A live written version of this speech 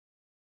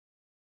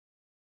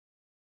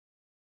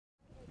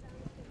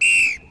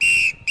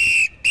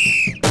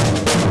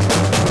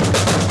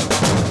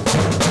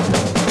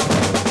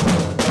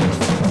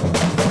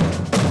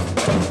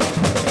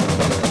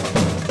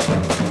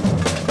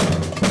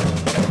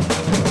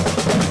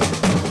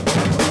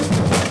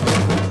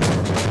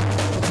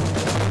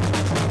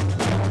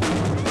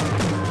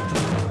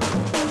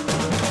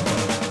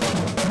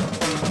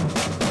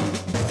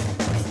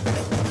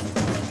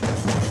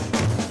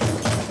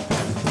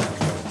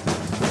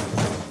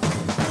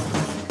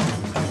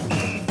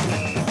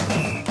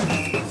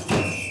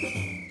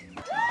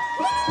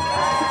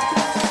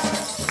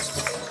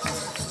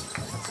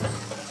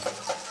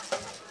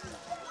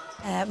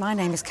My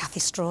name is Cathy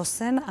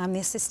Strawson. I'm the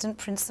Assistant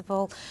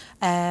Principal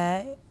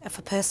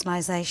for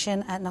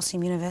Personalisation at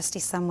Nottingham University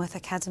Samworth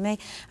Academy,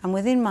 and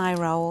within my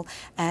role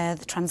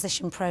the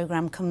transition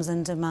programme comes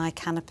under my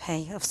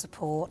canopy of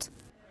support.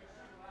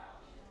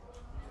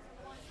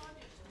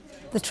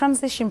 The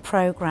transition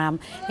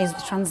programme is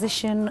the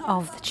transition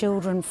of the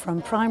children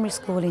from primary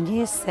school in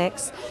Year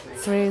 6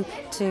 through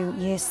to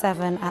Year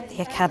 7 at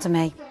the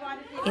Academy.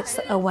 It's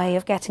a way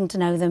of getting to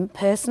know them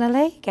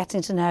personally,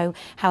 getting to know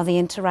how they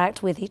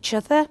interact with each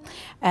other.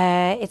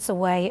 It's a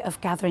way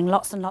of gathering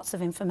lots and lots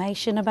of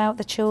information about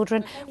the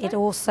children. It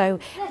also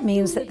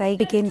means that they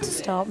begin to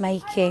start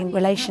making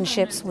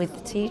relationships with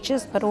the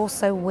teachers, but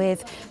also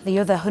with the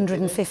other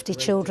 150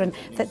 children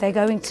that they're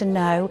going to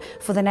know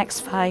for the next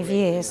 5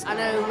 years. I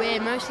know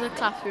where most of the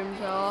classrooms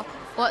are,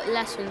 what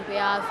lessons we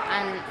have,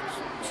 and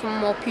some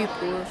more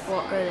pupils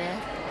what go there.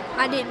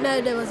 I didn't know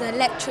there was an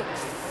electric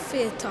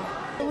theatre.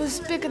 It was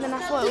bigger than I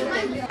thought it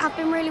would be. I've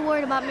been really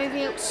worried about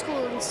moving up to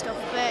school and stuff,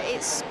 but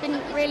it's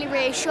been really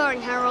reassuring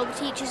how all the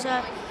teachers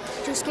are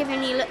just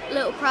giving you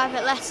little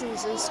private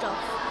lessons and stuff,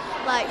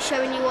 like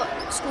showing you what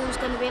school's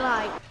going to be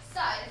like.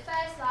 So the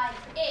first line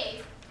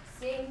is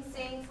sing,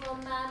 sing for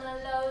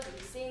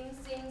Mamelodi, sing,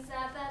 sing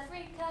South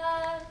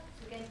Africa. So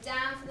we're going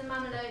down for the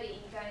Mamelodi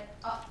and you're going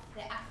up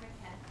the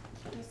Africa.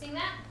 Can you sing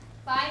that?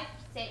 5,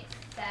 6,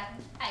 7,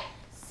 8.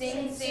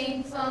 Sing,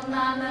 sing for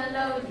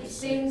Mamelodi,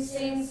 sing,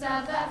 sing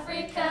South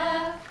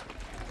Africa.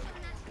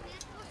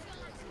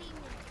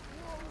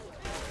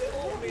 They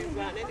all move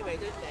around anyway,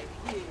 don't they?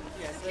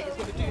 Yes, so it's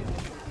going to do.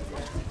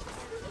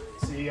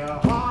 See a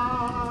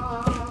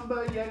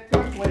hamba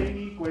yeka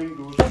kweni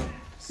kwengos.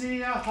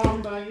 See a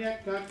hamba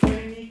yeka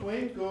kweni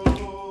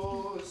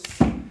kwengos.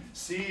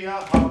 See a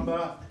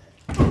hamba.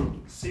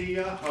 See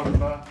a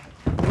hamba.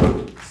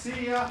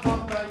 See a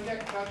hamba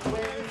yeka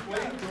kweni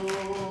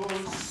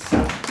kwengos.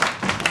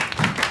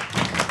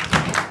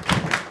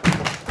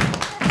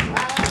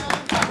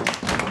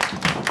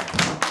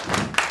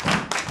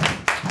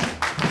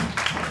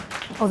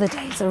 Oh, the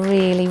days are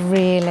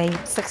really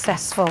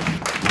successful.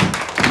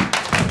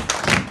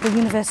 The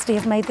university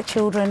have made the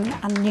children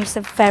and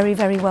NUSA very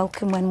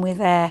welcome when we're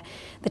there.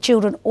 The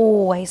children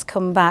always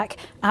come back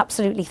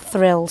absolutely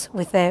thrilled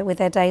with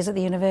their days at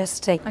the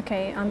university.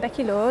 Okay, I'm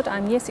Becky Lord,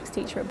 I'm Year 6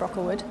 teacher at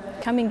Brocklewood.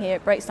 Coming here,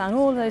 it breaks down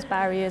all of those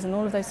barriers and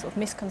all of those sort of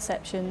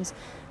misconceptions,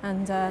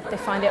 and they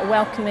find it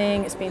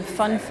welcoming, it's been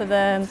fun for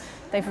them.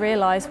 They've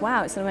realised,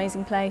 wow, it's an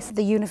amazing place.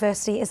 The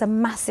university is a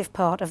massive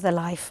part of the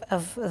life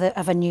of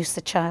a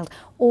NUSA child.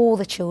 All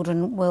the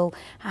children will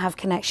have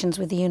connections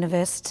with the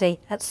university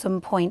at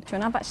some point.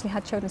 And I've actually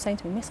had children saying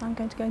to me, Miss, I'm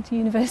going to go into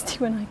university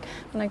when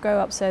I grow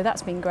up, so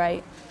that's been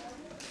great.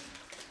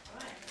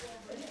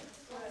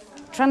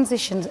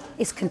 Transition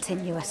is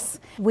continuous.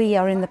 We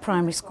are in the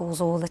primary schools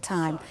all the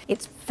time.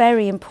 It's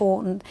very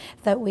important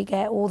that we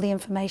get all the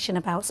information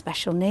about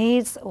special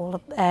needs, all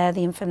of,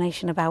 the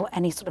information about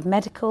any sort of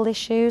medical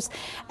issues,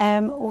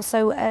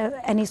 also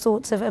any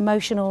sorts of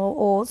emotional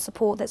or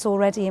support that's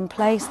already in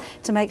place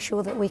to make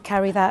sure that we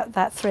carry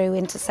that through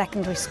into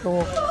secondary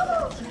school.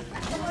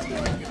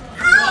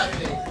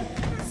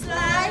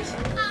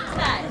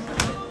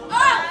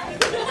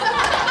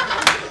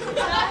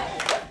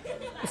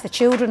 If the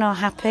children are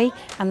happy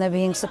and they're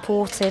being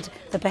supported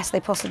the best they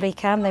possibly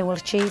can, they will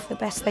achieve the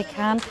best they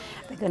can.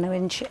 They're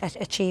going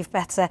to achieve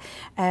better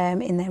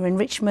in their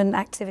enrichment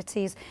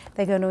activities.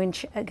 They're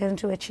going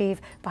to achieve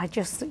by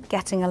just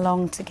getting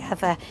along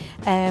together.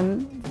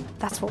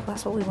 That's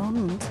what we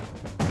want.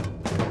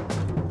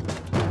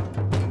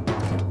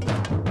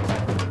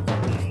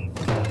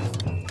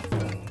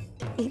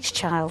 Each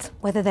child,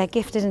 whether they're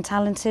gifted and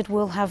talented,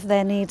 will have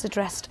their needs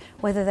addressed,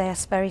 whether they are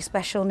very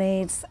special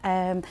needs,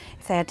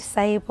 if they are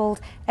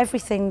disabled,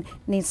 everything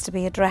needs to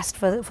be addressed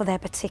for their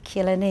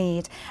particular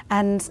need.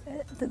 And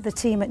the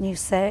team at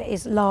NUSA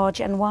is large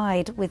and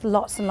wide with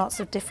lots and lots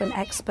of different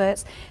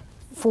experts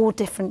for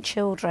different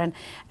children.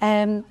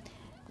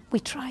 We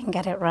try and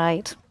get it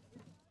right.